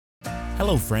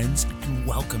Hello, friends, and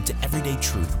welcome to Everyday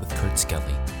Truth with Kurt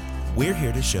Skelly. We're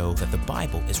here to show that the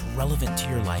Bible is relevant to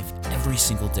your life every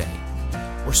single day.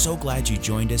 We're so glad you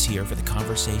joined us here for the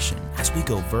conversation as we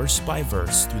go verse by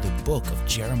verse through the book of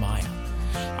Jeremiah.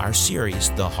 Our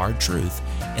series, The Hard Truth,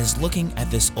 is looking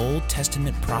at this Old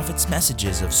Testament prophet's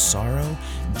messages of sorrow,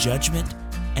 judgment,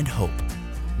 and hope.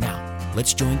 Now,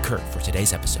 let's join Kurt for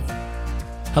today's episode.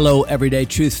 Hello, Everyday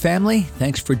Truth family.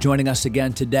 Thanks for joining us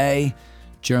again today.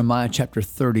 Jeremiah chapter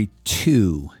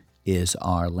 32 is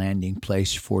our landing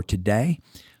place for today.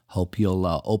 Hope you'll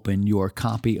open your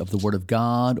copy of the Word of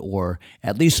God or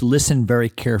at least listen very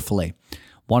carefully.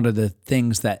 One of the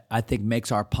things that I think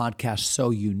makes our podcast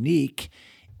so unique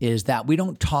is that we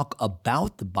don't talk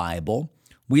about the Bible.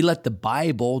 We let the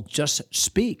Bible just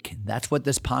speak. That's what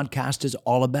this podcast is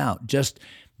all about, just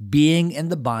being in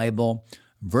the Bible,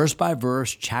 verse by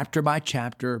verse, chapter by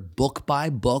chapter, book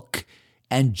by book,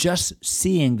 and just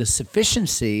seeing the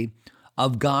sufficiency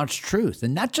of God's truth.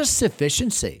 And not just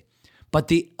sufficiency, but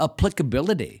the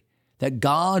applicability that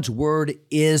God's word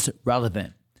is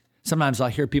relevant. Sometimes I'll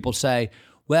hear people say,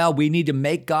 well, we need to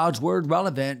make God's word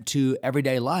relevant to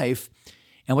everyday life.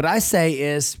 And what I say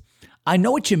is, I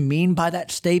know what you mean by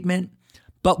that statement,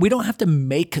 but we don't have to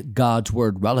make God's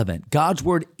word relevant. God's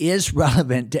word is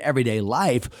relevant to everyday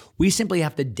life. We simply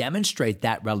have to demonstrate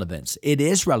that relevance. It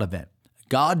is relevant.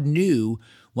 God knew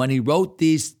when he wrote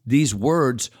these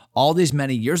words all these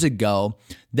many years ago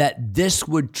that this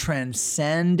would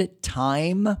transcend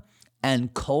time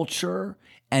and culture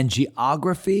and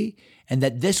geography, and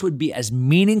that this would be as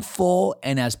meaningful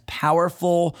and as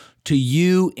powerful to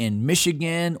you in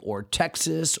Michigan or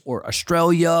Texas or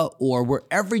Australia or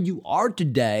wherever you are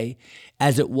today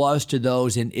as it was to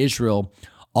those in Israel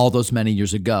all those many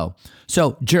years ago.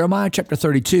 So Jeremiah chapter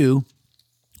 32,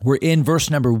 we're in verse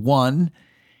number 1,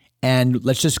 and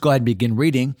let's just go ahead and begin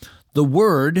reading. The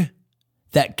word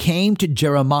that came to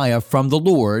Jeremiah from the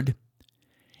Lord,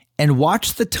 and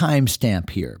watch the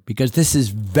timestamp here because this is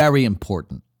very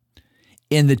important.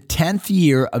 In the 10th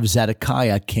year of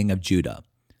Zedekiah, king of Judah.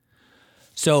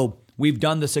 So we've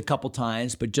done this a couple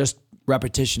times, but just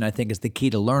repetition, I think, is the key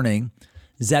to learning.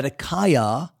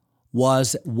 Zedekiah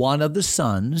was one of the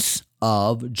sons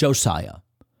of Josiah.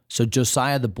 So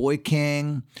Josiah, the boy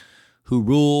king who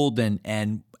ruled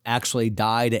and actually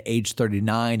died at age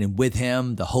 39, and with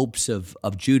him, the hopes of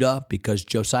Judah, because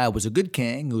Josiah was a good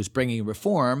king who was bringing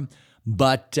reform,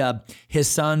 but his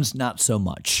sons, not so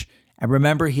much. And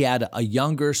remember, he had a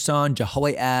younger son,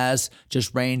 Jehoahaz,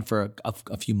 just reigned for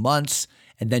a few months,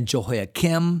 and then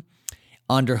Jehoiakim,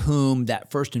 under whom that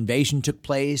first invasion took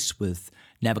place with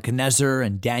Nebuchadnezzar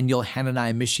and Daniel,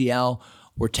 Hananiah, and Mishael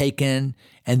were taken.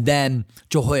 And then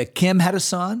Jehoiakim had a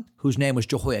son whose name was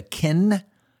Jehoiakim.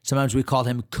 Sometimes we call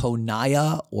him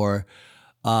Coniah or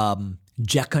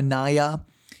Jeconiah,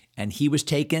 and he was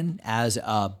taken as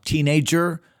a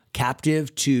teenager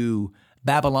captive to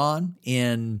Babylon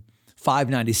in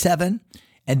 597,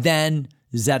 and then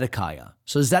Zedekiah.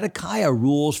 So Zedekiah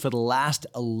rules for the last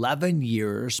 11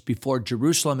 years before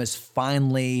Jerusalem is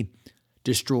finally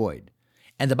destroyed.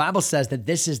 And the Bible says that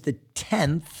this is the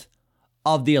 10th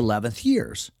of the 11th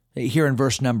years, here in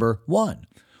verse number 1,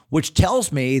 which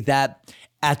tells me that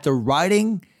at the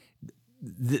writing,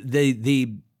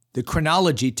 the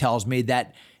chronology tells me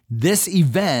that this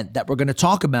event that we're going to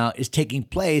talk about is taking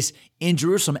place in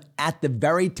Jerusalem at the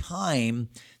very time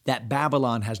that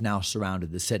Babylon has now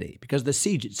surrounded the city, because the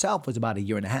siege itself was about a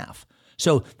year and a half.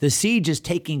 So the siege is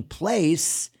taking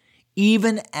place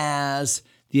even as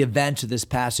the events of this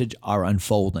passage are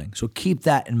unfolding. So keep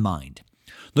that in mind.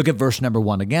 Look at verse number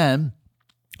 1 again.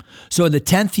 So in the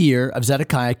 10th year of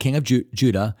Zedekiah, king of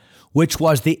Judah, which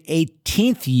was the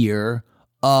 18th year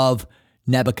of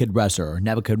Nebuchadnezzar, or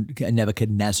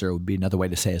Nebuchadnezzar would be another way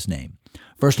to say his name.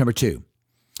 Verse number 2.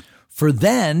 For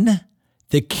then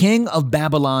the king of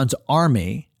Babylon's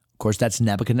army, of course that's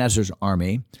Nebuchadnezzar's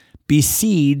army,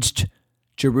 besieged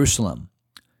Jerusalem.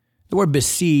 The word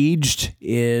besieged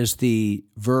is the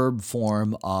verb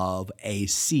form of a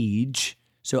siege.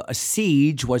 So a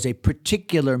siege was a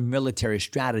particular military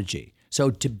strategy. So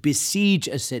to besiege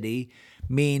a city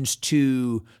means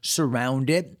to surround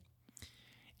it.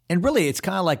 And really, it's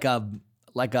kind of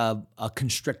like a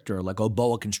constrictor, like a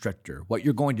boa constrictor. What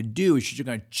you're going to do is you're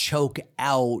going to choke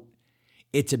out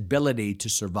its ability to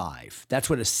survive. That's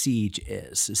what a siege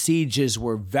is. Sieges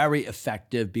were very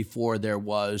effective before there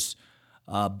was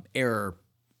air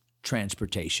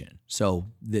transportation. So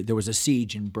there was a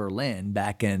siege in Berlin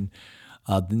back in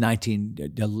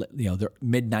the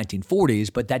mid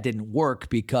 1940s, but that didn't work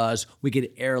because we could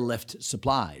airlift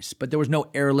supplies. But there was no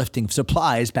airlifting of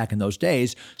supplies back in those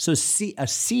days. So a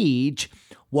siege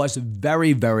was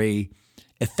very, very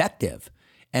effective.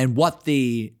 And what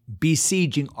the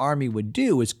besieging army would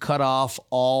do is cut off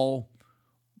all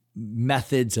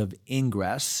methods of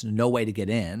ingress, no way to get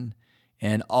in,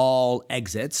 and all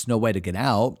exits, no way to get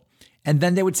out. And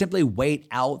then they would simply wait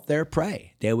out their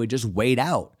prey. They would just wait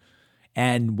out.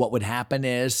 And what would happen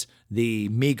is the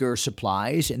meager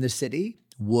supplies in the city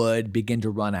would begin to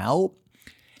run out.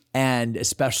 And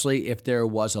especially if there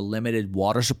was a limited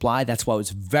water supply, that's why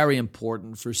it's very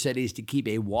important for cities to keep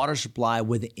a water supply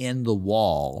within the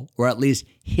wall, or at least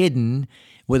hidden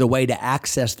with a way to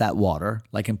access that water,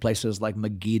 like in places like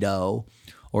Megiddo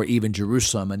or even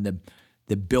Jerusalem, and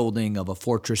the building of a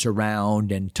fortress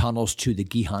around and tunnels to the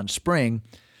Gihon Spring.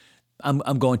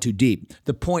 I'm going too deep.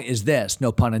 The point is this,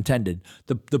 no pun intended.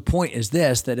 The point is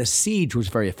this, that a siege was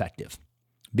very effective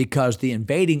because the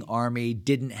invading army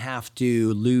didn't have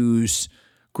to lose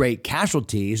great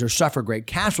casualties or suffer great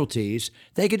casualties.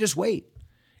 They could just wait.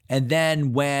 And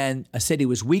then when a city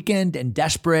was weakened and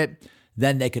desperate,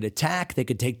 then they could attack. They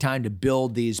could take time to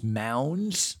build these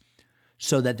mounds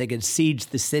so that they could siege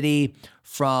the city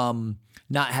from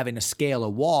not having to scale a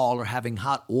wall or having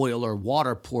hot oil or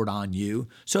water poured on you.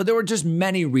 So there were just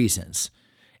many reasons.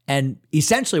 And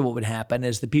essentially what would happen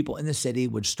is the people in the city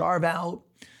would starve out,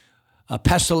 a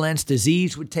pestilence,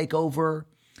 disease would take over,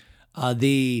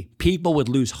 the people would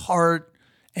lose heart,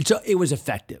 and so it was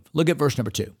effective. Look at verse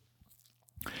number 2.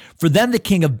 For then the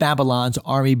king of Babylon's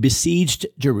army besieged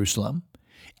Jerusalem,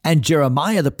 and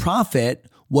Jeremiah the prophet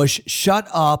was shut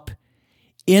up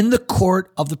in the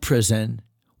court of the prison,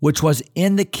 which was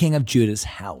in the king of Judah's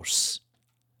house.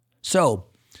 So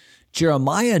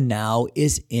Jeremiah now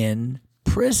is in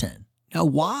prison. Now,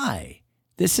 why?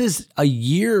 This is a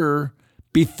year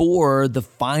before the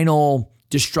final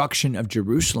destruction of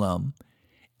Jerusalem,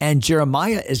 and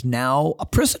Jeremiah is now a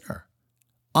prisoner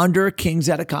under King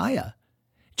Zedekiah.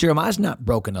 Jeremiah's not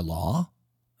broken the law.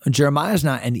 Jeremiah's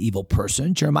not an evil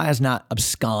person. Jeremiah's not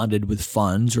absconded with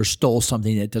funds or stole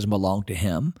something that doesn't belong to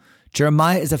him.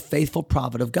 Jeremiah is a faithful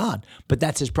prophet of God, but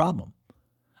that's his problem.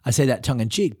 I say that tongue in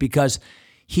cheek because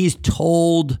he's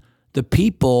told the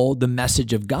people the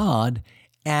message of God,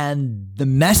 and the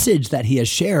message that he has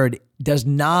shared does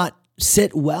not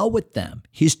sit well with them.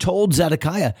 He's told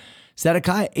Zedekiah,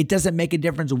 it doesn't make a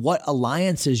difference what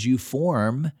alliances you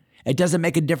form. It doesn't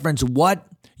make a difference what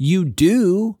you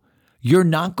do. You're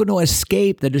not going to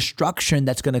escape the destruction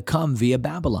that's going to come via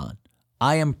Babylon.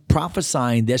 I am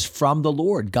prophesying this from the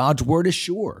Lord. God's word is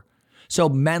sure. So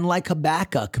men like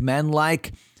Habakkuk, men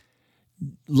like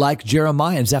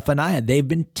Jeremiah and Zephaniah, they've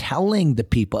been telling the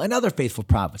people, and other faithful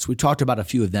prophets. We talked about a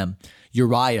few of them.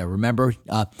 Uriah, remember?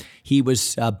 He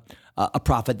was a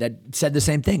prophet that said the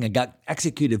same thing and got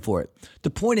executed for it.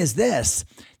 The point is this,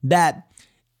 that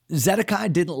Zedekiah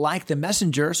didn't like the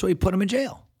messenger, so he put him in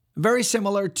jail. Very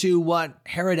similar to what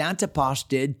Herod Antipas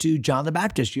did to John the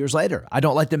Baptist years later. I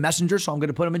don't like the messenger, so I'm going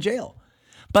to put him in jail.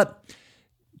 But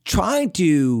trying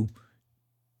to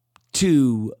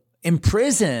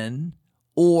imprison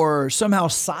or somehow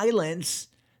silence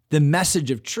the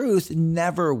message of truth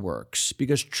never works,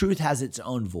 because truth has its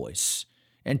own voice,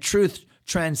 and truth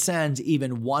transcends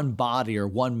even one body or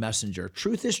one messenger.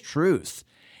 Truth is truth.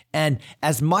 And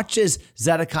as much as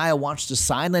Zedekiah wants to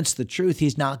silence the truth,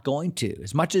 he's not going to.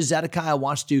 As much as Zedekiah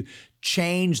wants to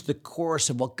change the course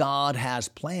of what God has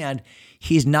planned,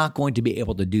 he's not going to be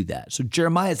able to do that. So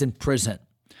Jeremiah is in prison.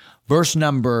 Verse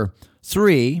number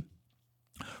 3,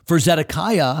 for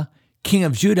Zedekiah, king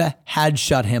of Judah, had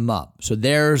shut him up. So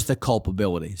there's the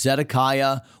culpability.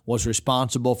 Zedekiah was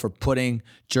responsible for putting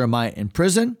Jeremiah in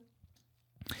prison.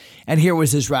 And here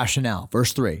was his rationale.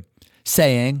 Verse 3,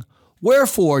 saying,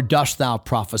 wherefore dost thou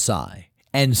prophesy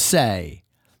and say,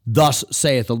 thus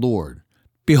saith the Lord,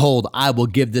 behold, I will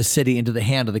give this city into the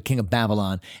hand of the king of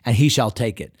Babylon, and he shall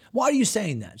take it. Why are you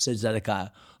saying that? Said Zedekiah.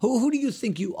 Who do you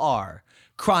think you are,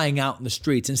 crying out in the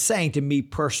streets and saying to me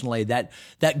personally that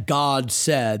God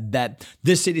said that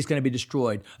this city is going to be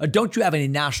destroyed? Don't you have any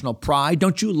national pride?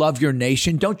 Don't you love your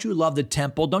nation? Don't you love the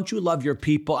temple? Don't you love your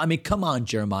people? I mean, come on,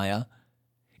 Jeremiah.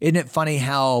 Isn't it funny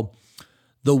how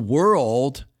the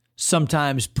world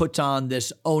sometimes puts on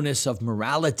this onus of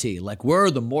morality, like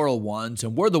we're the moral ones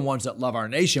and we're the ones that love our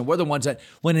nation. We're the ones that,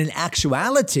 when in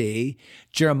actuality,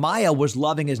 Jeremiah was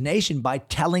loving his nation by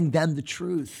telling them the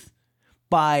truth,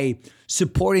 by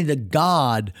supporting the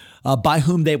God by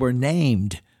whom they were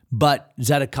named. But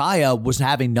Zedekiah was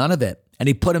having none of it. And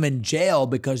he put him in jail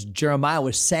because Jeremiah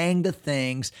was saying the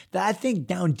things that I think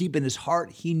down deep in his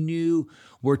heart he knew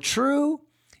were true,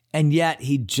 and yet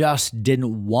he just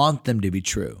didn't want them to be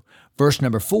true. Verse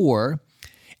number 4,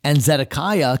 and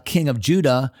Zedekiah, king of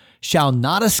Judah, shall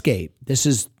not escape. This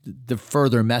is the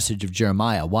further message of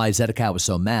Jeremiah, why Zedekiah was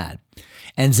so mad.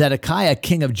 And Zedekiah,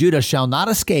 king of Judah, shall not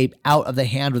escape out of the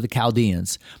hand of the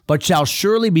Chaldeans, but shall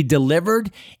surely be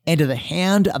delivered into the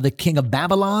hand of the king of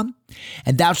Babylon.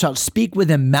 And thou shalt speak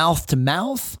with him mouth to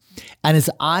mouth, and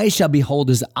his eyes shall behold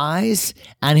his eyes,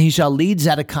 and he shall lead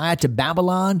Zedekiah to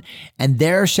Babylon, and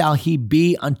there shall he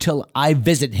be until I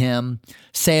visit him,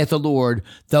 saith the Lord.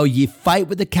 Though ye fight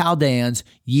with the Chaldeans,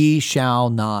 ye shall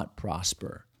not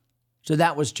prosper. So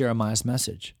that was Jeremiah's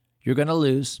message. You're going to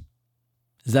lose.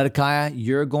 Zedekiah,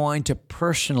 you're going to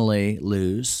personally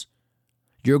lose.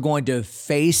 You're going to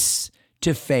face,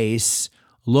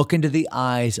 look into the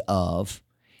eyes of,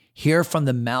 hear from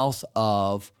the mouth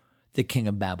of the king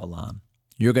of Babylon.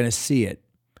 You're going to see it.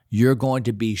 You're going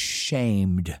to be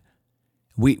shamed.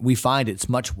 We find it's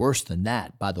much worse than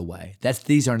that, by the way.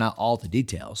 These are not all the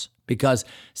details, because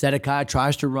Zedekiah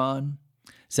tries to run.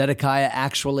 Zedekiah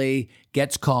actually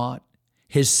gets caught.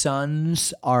 His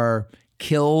sons are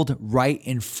killed right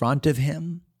in front of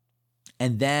him,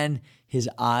 and then his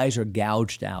eyes are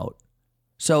gouged out.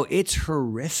 So it's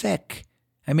horrific.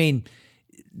 I mean,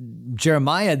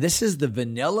 Jeremiah, this is the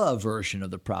vanilla version of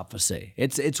the prophecy.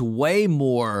 It's way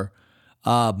more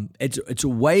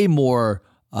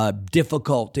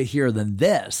difficult to hear than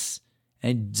this.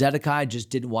 And Zedekiah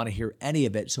just didn't want to hear any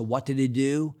of it. So what did he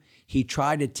do? He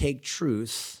tried to take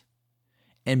truth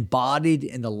embodied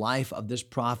in the life of this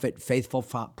prophet, faithful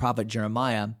prophet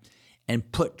Jeremiah,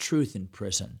 and put truth in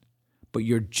prison. But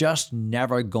you're just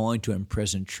never going to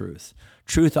imprison truth.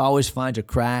 Truth always finds a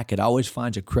crack. It always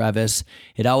finds a crevice.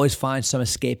 It always finds some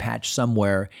escape hatch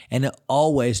somewhere, and it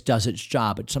always does its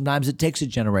job. Sometimes it takes a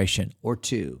generation or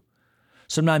two.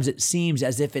 Sometimes it seems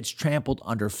as if it's trampled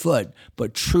underfoot,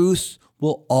 but truth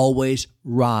will always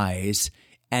rise,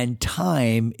 and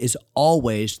time is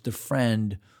always the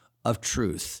friend of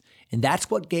truth. And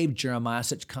that's what gave Jeremiah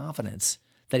such confidence,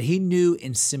 that he knew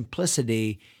in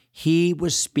simplicity he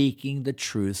was speaking the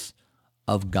truth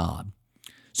of God.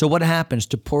 So what happens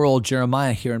to poor old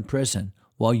Jeremiah here in prison?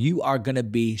 Well, you are going to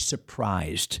be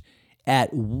surprised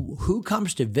at who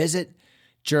comes to visit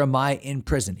Jeremiah in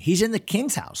prison. He's in the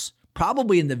king's house,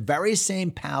 probably in the very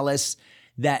same palace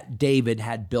that David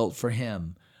had built for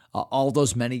him all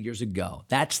those many years ago.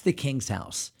 That's the king's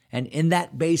house. And in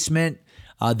that basement,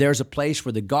 there's a place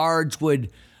where the guards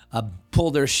would pull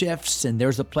their shifts, and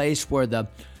there's a place where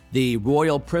the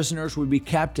royal prisoners would be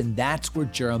kept, and that's where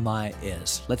Jeremiah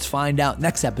is. Let's find out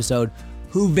next episode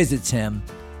who visits him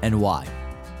and why.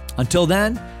 Until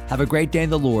then, have a great day in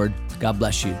the Lord. God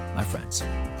bless you, my friends.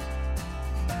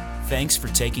 Thanks for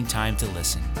taking time to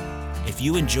listen. If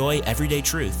you enjoy Everyday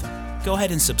Truth, go ahead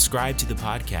and subscribe to the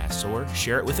podcast or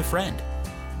share it with a friend.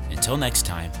 Until next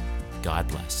time, God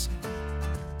bless.